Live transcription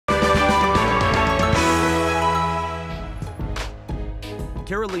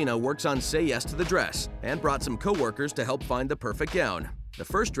Carolina works on Say Yes to the Dress and brought some co-workers to help find the perfect gown. The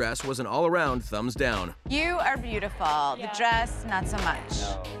first dress was an all-around thumbs down. You are beautiful. The dress, not so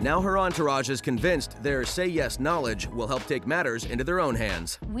much. Now her entourage is convinced their Say Yes knowledge will help take matters into their own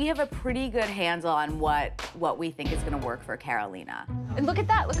hands. We have a pretty good handle on what we think is going to work for Carolina. And look at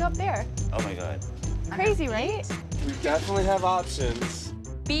that, look up there. Oh my God. Crazy, right? We definitely have options.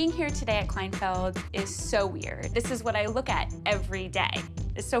 Being here today at Kleinfeld is so weird. This is what I look at every day.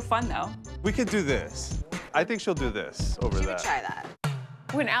 It's so fun, though. We could do this. I think she'll do this over She that. would try that.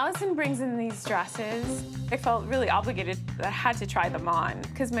 When Allison brings in these dresses, I felt really obligated that I had to try them on.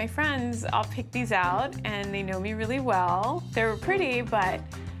 Because my friends all pick these out, and they know me really well. They were pretty, but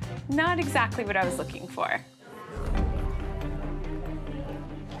not exactly what I was looking for.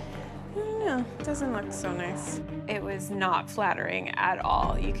 I don't know, it doesn't look so nice. It was not flattering at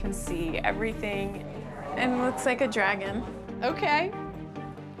all. You can see everything, and it looks like a dragon. Okay.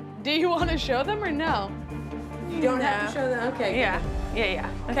 Do you want to show them or no? You don't have to show them? Okay. Yeah.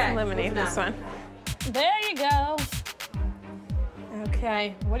 Let's eliminate this one. There you go.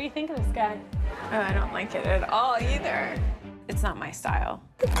 Okay, what do you think of this guy? Oh, I don't like it at all either. It's not my style.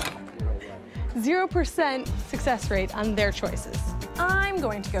 0% success rate on their choices. I'm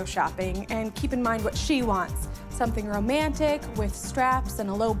going to go shopping and keep in mind what she wants. Something romantic with straps and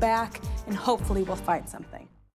a low back, and hopefully we'll find something.